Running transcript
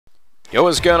Yo,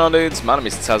 what's going on, dudes? My name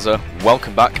is Tazza.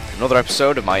 Welcome back to another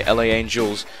episode of my LA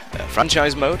Angels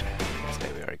franchise mode.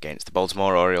 Today we are against the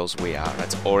Baltimore Orioles. We are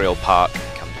at Oriole Park,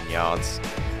 Camden Yards.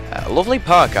 A lovely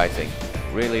park, I think.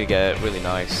 Really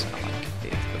nice. I like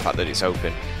the fact that it's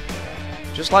open.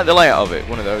 Just like the layout of it.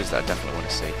 One of those that I definitely want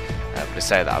to see. But I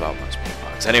say that about most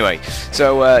parks. Anyway,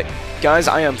 so guys,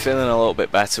 I am feeling a little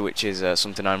bit better, which is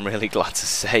something I'm really glad to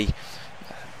say.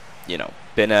 You know,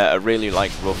 been a really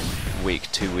rough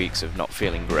week, 2 weeks of not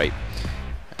feeling great.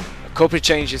 A couple of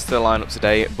changes to the lineup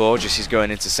today. Borges is going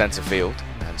into centre field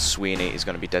and Sweeney is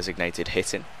going to be designated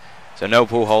hitting. So no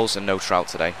Pujols and no Trout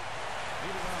today.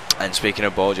 And speaking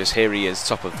of Borges, here he is,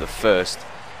 top of the first.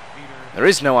 There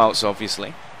is no outs,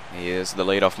 obviously. He is the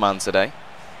leadoff man today.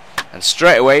 And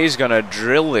straight away he's going to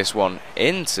drill this one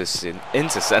into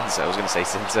centre. I was going to say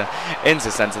centre.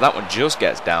 Into centre. That one just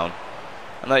gets down.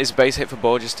 And that is a base hit for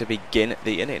Borges to begin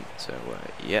the inning. So,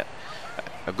 yeah,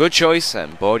 a good choice.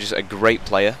 And Borges, a great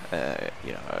player.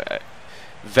 You know,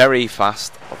 very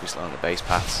fast, obviously on the base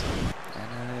paths.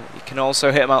 And you can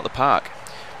also hit him out the park.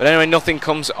 But anyway, nothing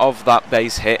comes of that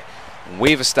base hit.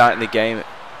 Weaver starting the game.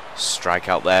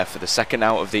 Strikeout there for the second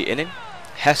out of the inning.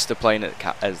 Hester playing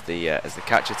as the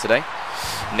catcher today.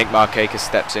 Nick Markakis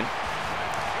steps in.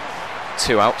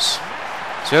 2 outs.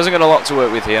 So he hasn't got a lot to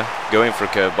work with here. Going for a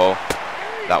curveball.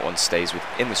 That one stays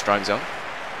within the strike zone.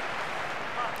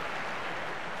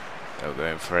 So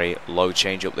going for a low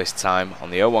changeup this time. On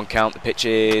the 0-1 count, the pitch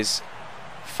is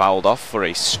fouled off for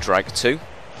a strike 2.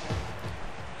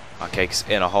 Markakis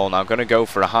in a hole now. Going to go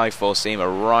for a high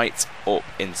four-seamer right up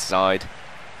inside.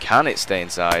 Can it stay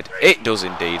inside? It does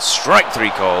indeed. Strike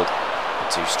 3 called.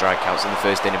 2 strikeouts in the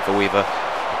first inning for Weaver.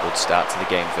 A good start to the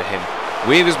game for him.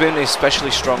 Weaver's been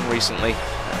especially strong recently.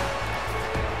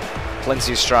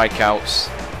 Plenty of strikeouts,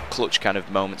 clutch kind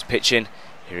of moments. Pitching,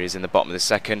 here he is in the bottom of the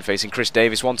second, facing Chris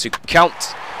Davis. 1-2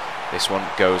 count. This one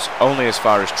goes only as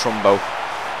far as Trumbo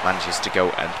manages to go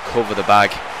and cover the bag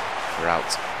for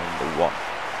out number 1.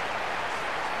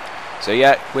 So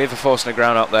yeah, Weaver forcing a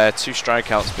ground out there. 2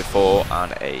 strikeouts before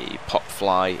and a pop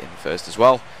fly in first as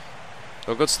well.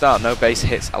 So a good start. No base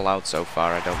hits allowed so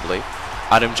far, I don't believe.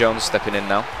 Adam Jones stepping in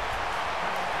now.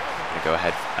 Going to go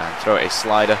ahead and throw a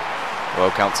slider. Low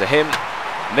count to him.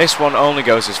 And this one only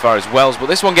goes as far as Wells, but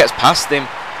this one gets past him.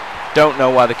 Don't know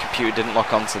why the computer didn't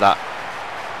lock onto that.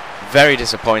 Very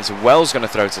disappointed. Wells going to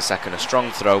throw to second. A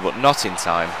strong throw, but not in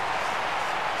time.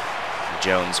 And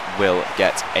Jones will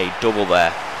get a double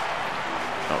there.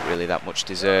 Not really that much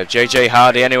deserved. JJ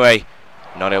Hardy anyway.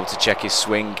 Not able to check his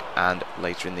swing, and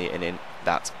later in the inning,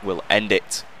 that will end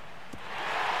it.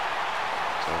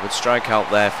 So a good strikeout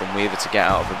there from Weaver to get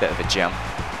out of a bit of a jam.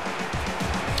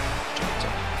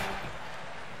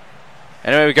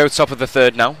 Anyway, we go top of the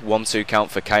third now. 1-2 count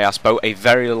for Scioscia. A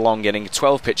very long inning,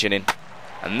 12 pitch inning.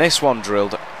 And this one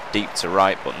drilled deep to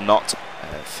right, but not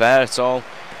fair at all.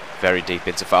 Very deep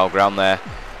into foul ground there.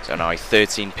 So now a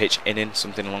 13 pitch inning,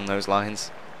 something along those lines.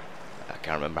 I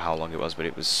can't remember how long it was, but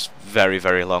it was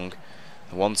very long.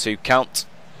 The 1-2 count.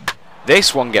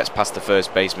 This one gets past the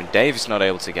first baseman. Davis not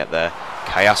able to get there.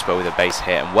 Scioscia with a base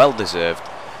hit, and well deserved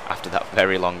after that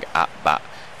very long at bat.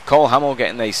 Cole Hamill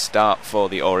getting a start for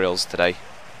the Orioles today.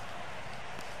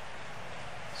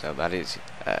 So that is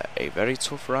a very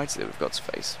tough righty that we've got to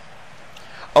face.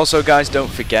 Also, guys, don't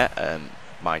forget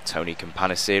my Tony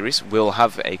Campana series. We'll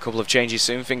have a couple of changes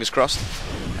soon, fingers crossed.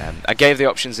 I gave the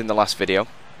options in the last video.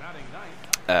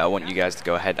 I want you guys to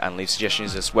go ahead and leave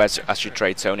suggestions as where I should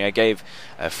trade Tony. I gave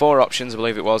 4 options, I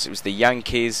believe it was. It was the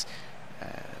Yankees,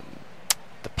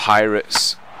 the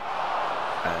Pirates,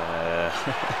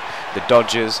 the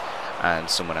Dodgers, and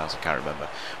someone else, I can't remember.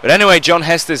 But anyway, John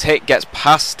Hester's hit gets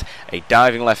past a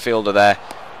diving left fielder there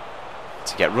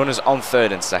to get runners on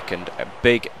third and second. A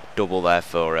big double there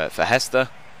for Hester,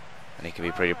 and he can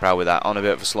be pretty proud with that. On a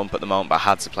bit of a slump at the moment, but I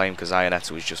had to play him because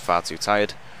Ionetta was just far too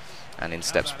tired. And in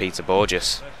steps Peter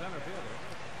Borges.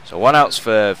 So 1 out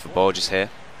for Borges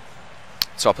here.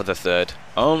 Top of the third.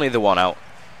 Only the 1 out.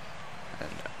 And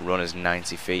runners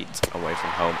 90 feet away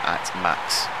from home at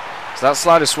max. So that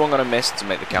slider swung on a miss to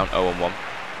make the count 0-1.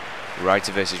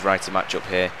 Righty versus righty matchup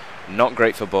here. Not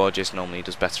great for Borges. Normally he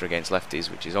does better against lefties,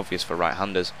 which is obvious for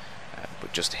right-handers,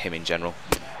 but just him in general.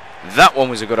 That one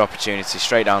was a good opportunity.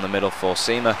 Straight down the middle,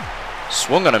 four-seamer.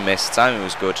 Swung on a miss. Timing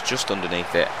was good, just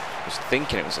underneath it. I was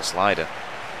thinking it was a slider.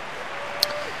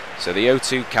 So the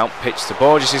 0-2 count pitch to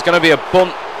Borges is going to be a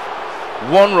bunt.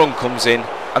 1 run comes in,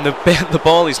 and the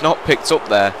ball is not picked up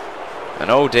there. And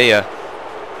oh dear.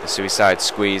 The suicide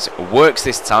squeeze works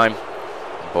this time.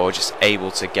 Borges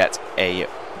able to get a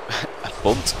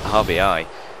bunt RBI.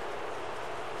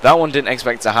 That one didn't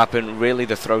expect to happen. Really,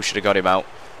 the throw should have got him out,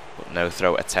 but no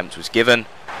throw attempt was given.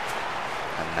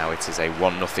 And now it is a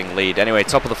 1-0 lead. Anyway,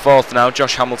 top of the 4th now.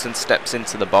 Josh Hamilton steps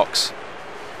into the box.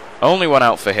 Only one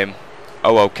out for him.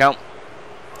 0-0 count.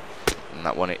 And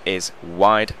that one is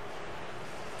wide.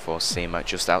 Four-seamer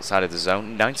just outside of the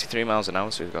zone. 93 miles an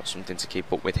hour, so we've got something to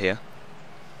keep up with here.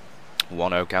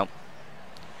 1-0 count.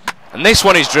 And this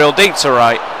one is drilled deep to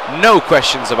right. No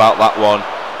questions about that one.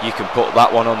 You can put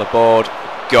that one on the board.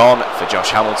 Gone for Josh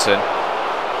Hamilton.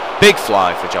 Big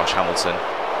fly for Josh Hamilton.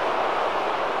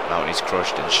 That one is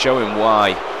crushed, and showing why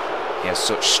he has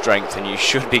such strength, and you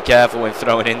should be careful when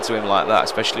throwing into him like that,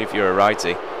 especially if you're a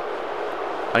righty.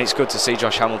 And it's good to see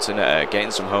Josh Hamilton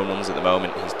getting some home runs at the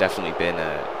moment. He's definitely been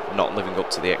not living up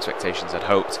to the expectations I'd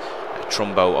hoped.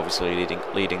 Trumbo obviously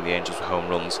leading the Angels with home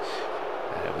runs,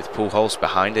 with Pujols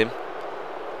behind him.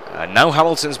 Now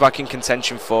Hamilton's back in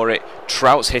contention for it.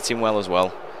 Trout's hitting well as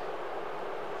well.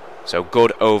 So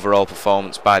good overall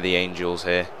performance by the Angels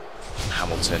here.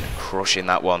 Hamilton crushing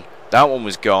that one. That one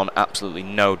was gone, absolutely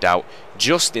no doubt.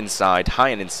 Just inside, high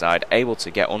and inside, able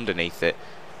to get underneath it.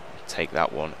 Take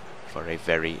that one for a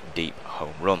very deep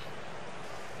home run.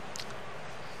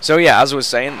 So yeah, as I was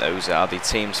saying, those are the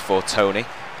teams for Tony.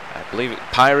 I believe it's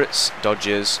Pirates,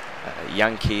 Dodgers,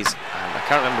 Yankees, and I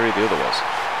can't remember who the other was.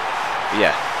 But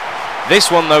yeah,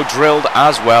 this one though drilled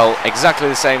as well, exactly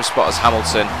the same spot as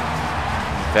Hamilton.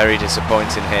 Very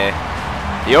disappointing here.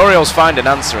 The Orioles find an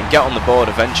answer and get on the board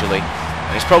eventually,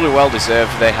 and it's probably well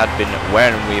deserved. They had been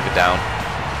wearing Weaver down.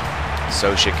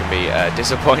 Scioscia can be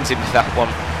disappointed with that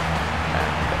one,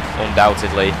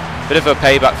 undoubtedly. Bit of a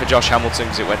payback for Josh Hamilton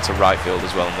because it went to right field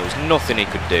as well, and there was nothing he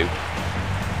could do.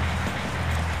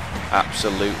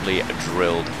 Absolutely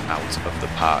drilled out of the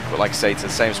park. But like I say, to the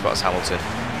same spot as Hamilton.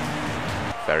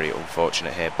 Very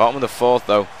unfortunate here. Bottom of the 4th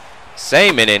though,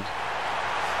 same inning.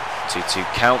 2-2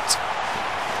 count.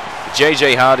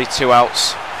 JJ Hardy, 2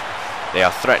 outs. They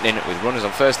are threatening with runners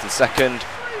on 1st and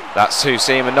 2nd. That's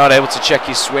two-seamer, not able to check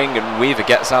his swing, and Weaver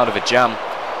gets out of a jam.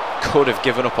 Could have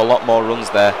given up a lot more runs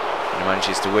there, and he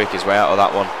manages to work his way out of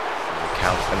that one.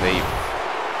 And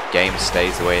the game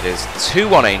stays the way it is.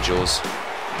 2-1 Angels.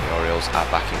 The Orioles are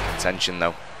back in contention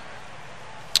though.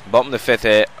 Bottom of the 5th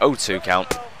here, 0-2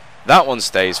 count. That one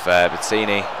stays for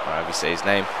Bettini, or however you say his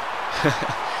name.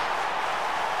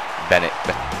 Bennett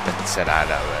said,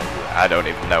 I don't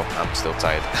even know. I'm still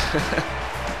tired.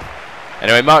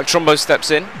 Anyway, Mark Trumbo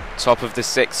steps in. Top of the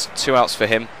 6th, 2 outs for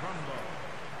him.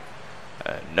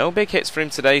 No big hits for him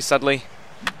today, sadly.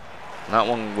 That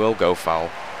one will go foul.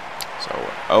 So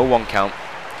 0-1 count.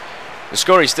 The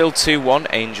score is still 2-1.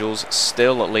 Angels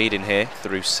still leading here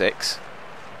through 6.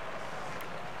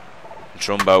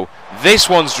 Trumbo. This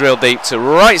one's drilled deep to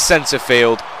right centre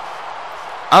field.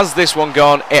 Has this one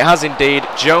gone? It has indeed.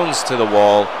 Jones to the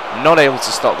wall. Not able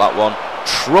to stop that one.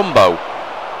 Trumbo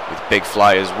with big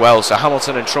fly as well. So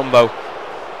Hamilton and Trumbo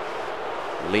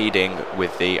leading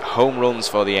with the home runs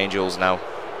for the Angels now.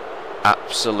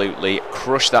 Absolutely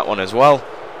crushed that one as well.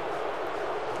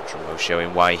 Trumbo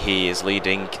showing why he is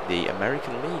leading the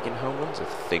American League in home runs, I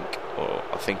think. Or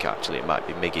I think actually it might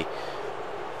be Miggy.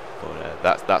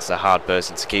 But that's a hard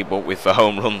person to keep up with for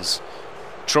home runs.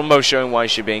 Trumbo showing why he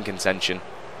should be in contention.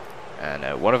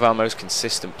 And one of our most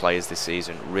consistent players this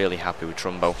season. Really happy with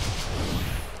Trumbo.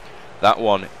 That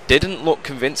one didn't look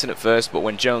convincing at first, but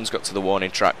when Jones got to the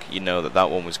warning track, you know that that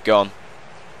one was gone.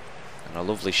 And a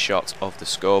lovely shot of the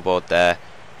scoreboard there,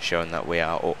 showing that we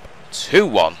are up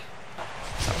 2-1.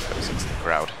 That goes into the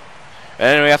crowd.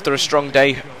 Anyway, after a strong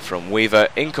day from Weaver,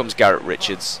 in comes Garrett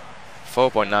Richards.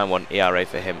 4.91 ERA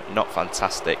for him, not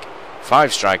fantastic. 5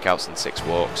 strikeouts and 6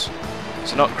 walks.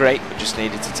 So not great, but just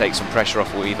needed to take some pressure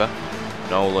off Weaver.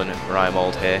 Nolan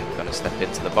Reimold here, going to step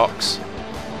into the box.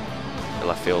 The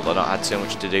left fielder not had too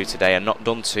much to do today and not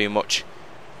done too much.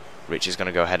 Rich is going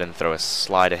to go ahead and throw a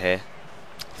slider here.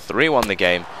 3-1 the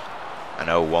game and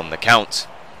 0-1 the count. So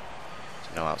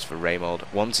no outs for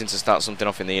Reimold. Wanting to start something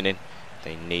off in the inning.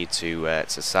 They need to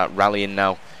start rallying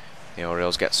now. The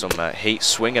Orioles get some heat,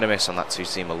 swing and a miss on that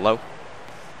two-seamer low.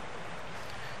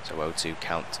 So 0-2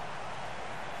 count.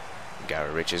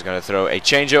 Gary Rich is going to throw a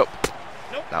change-up.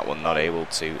 Nope. That one not able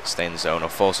to stay in the zone or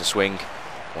force a swing.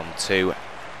 1-2.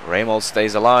 Reimold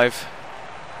stays alive.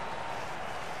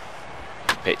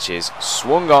 Pitch is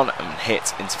swung on and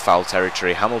hit into foul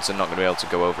territory. Hamilton not going to be able to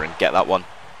go over and get that one.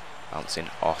 Bouncing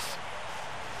off.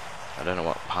 I don't know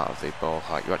what part of the ball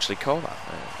height you actually call that.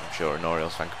 I'm sure an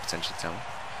Orioles fan could potentially tell me.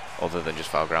 Other than just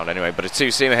foul ground anyway. But a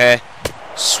two-seamer here.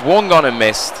 Swung on and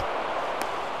missed.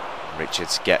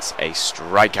 Richards gets a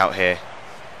strikeout here.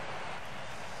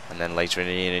 And then later in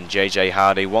the inning, JJ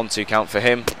Hardy, 1-2 count for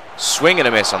him. Swing and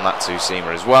a miss on that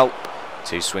two-seamer as well.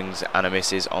 2 swings and a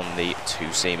misses on the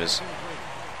two-seamers.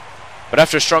 But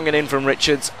after a strong inning from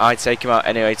Richards, I take him out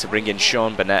anyway to bring in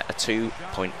Sean Burnett, a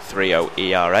 2.30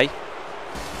 ERA.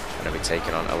 Going to be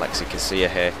taking on Alexi Casilla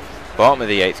here. Bottom of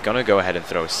the 8th, going to go ahead and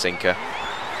throw a sinker.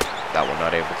 That one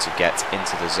not able to get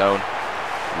into the zone.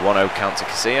 1-0 count to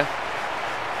Casilla.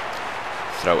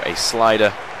 Throw a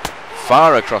slider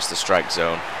far across the strike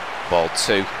zone. Ball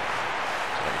 2.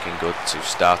 Looking good to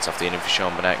start off the inning for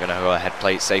Sean Burnett. Going to go ahead,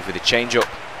 play it safe with a changeup.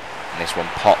 And this one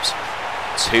pops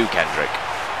to Kendrick.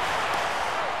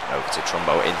 Over to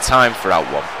Trumbo in time for out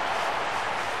 1.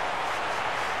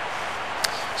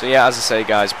 So yeah, as I say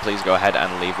guys, please go ahead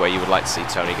and leave where you would like to see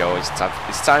Tony go. It's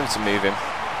time to move him.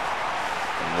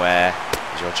 And where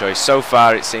is your choice? So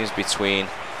far it seems between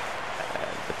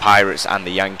the Pirates and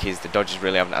the Yankees. The Dodgers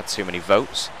really haven't had too many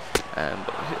votes.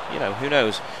 But you know, who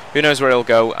knows? Who knows where he'll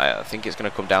go? I think it's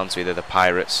going to come down to either the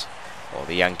Pirates or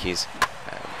the Yankees.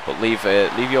 But leave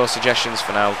your suggestions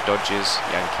for now. Dodgers,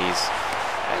 Yankees.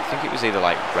 I think it was either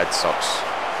like Red Sox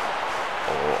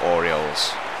or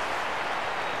Orioles.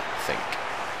 I think.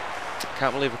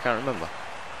 Can't believe I can't remember.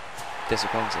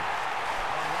 Disappointing.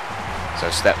 So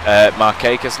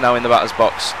Markakis now in the batter's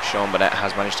box. Sean Burnett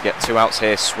has managed to get 2 outs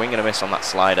here. Swing and a miss on that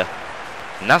slider.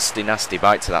 Nasty, nasty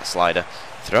bite to that slider.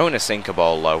 Throwing a sinker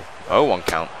ball low. 0-1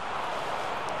 count.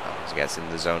 That one gets in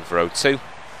the zone for 0-2. They're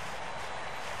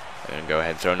going to go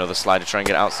ahead and throw another slider, try and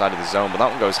get outside of the zone, but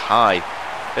that one goes high.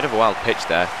 Bit of a wild pitch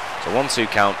there. So 1-2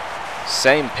 count.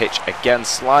 Same pitch again.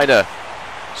 Slider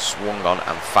swung on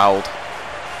and fouled.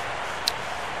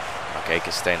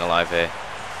 Markakis staying alive here.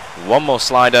 One more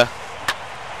slider.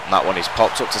 And that one is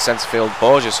popped up to centre field.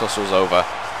 Borges hustles over.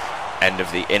 End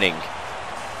of the inning.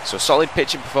 So solid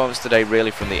pitching performance today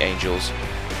really from the Angels.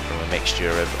 From a mixture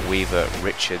of Weaver,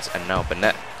 Richards and now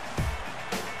Burnett.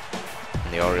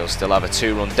 And the Orioles still have a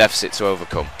 2-run deficit to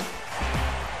overcome.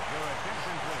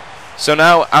 So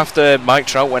now, after Mike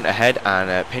Trout went ahead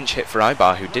and pinch hit for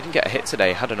Ibar, who didn't get a hit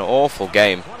today, had an awful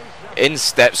game, in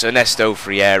steps Ernesto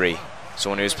Frieri,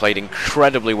 someone who has played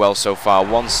incredibly well so far.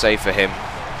 1 save for him.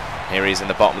 Here he is in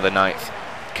the bottom of the 9th.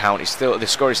 The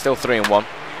score is still 3-1.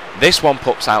 This one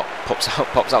pops out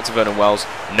to Vernon Wells.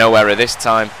 No error this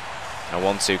time. And a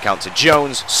 1-2 count to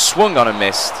Jones. Swung on and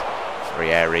missed.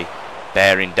 Frieri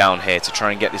bearing down here to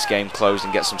try and get this game closed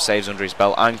and get some saves under his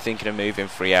belt. I'm thinking of moving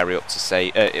Frieri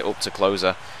up to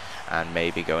closer and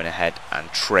maybe going ahead and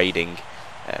trading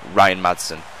Ryan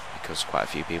Madsen, because quite a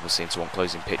few people seem to want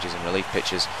closing pitches and relief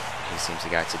pitches. He seems the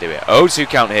guy to do it. 0-2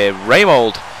 count here.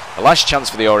 Raymold, the last chance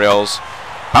for the Orioles,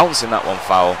 bouncing that one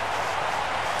foul.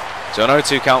 So an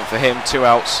 0-2 count for him, 2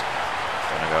 outs.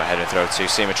 Going to go ahead and throw a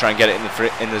two-seamer, try and get it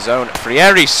in the zone.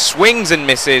 Frieri swings and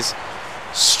misses,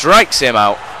 strikes him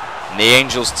out. And the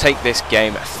Angels take this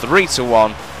game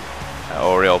 3-1 at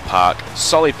Oriole Park.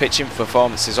 Solid pitching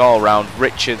performances all around.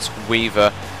 Richards,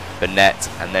 Weaver, Burnett,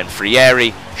 and then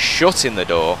Frieri shutting the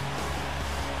door.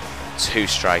 2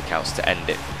 strikeouts to end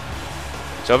it.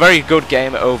 So a very good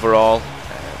game overall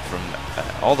from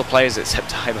all the players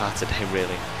except Ibar today,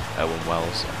 really. Owen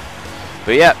Wells.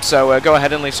 But yeah, so go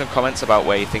ahead and leave some comments about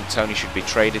where you think Tony should be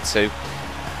traded to.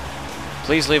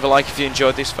 Please leave a like if you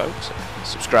enjoyed this, folks.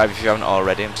 Subscribe if you haven't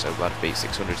already. I'm so glad to beat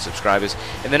 600 subscribers.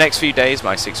 In the next few days,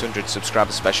 my 600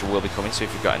 subscriber special will be coming, so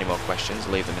if you've got any more questions,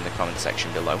 leave them in the comment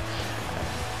section below.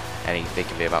 They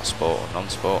can be about sport or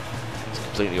non-sport. It's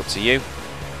completely up to you.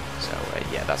 So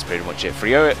yeah, that's pretty much it.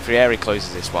 Frieri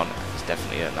closes this one. He's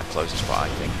definitely earned that closing spot, I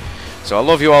think. So I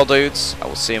love you all, dudes. I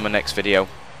will see you in my next video.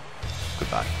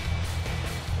 Goodbye.